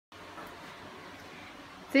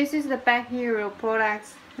This is the Back Hero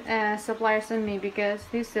products supplier sent me, because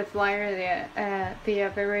this supplier they are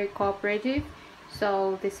very cooperative,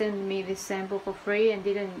 so they sent me this sample for free and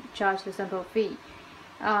didn't charge the sample fee.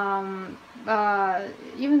 Even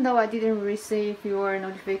though I didn't receive your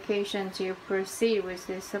notification to proceed with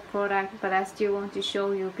this product, but I still want to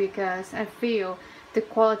show you because I feel the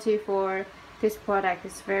quality for this product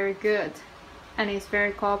is very good and it's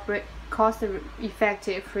very cost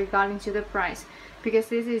effective regarding to the price, because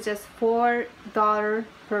this is just $4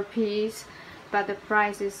 per piece, but the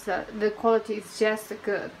price is the quality is just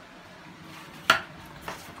good.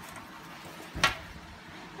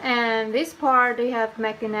 And this part, they have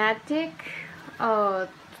magnetic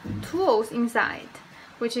tools inside,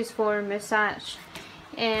 which is for massage.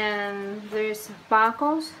 And there's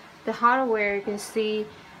buckles. The hardware, you can see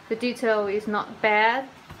the detail is not bad.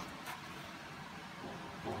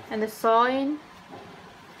 And the sewing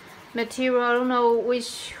material, I don't know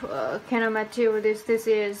which kind of material this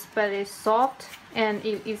is, but it's soft and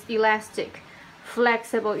it is elastic,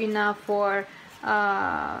 flexible enough for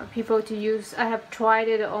people to use. I have tried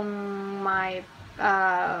it on my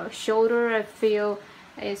shoulder. I feel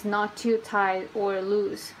it's not too tight or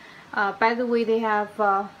loose. By the way, they have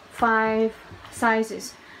 5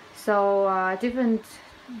 sizes, so different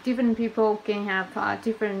people can have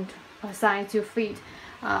different size to fit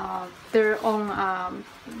their own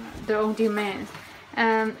demands.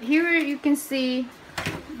 And here you can see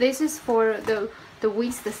this is for the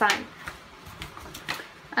waist design.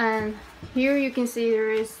 And here you can see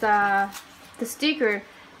there is the sticker,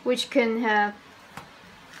 which can have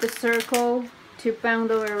the circle to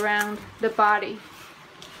bundle around the body.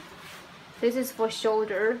 This is for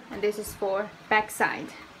shoulder and this is for backside,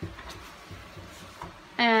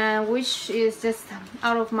 and which is just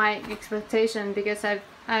out of my expectation, because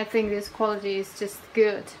I think this quality is just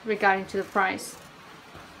good regarding to the price.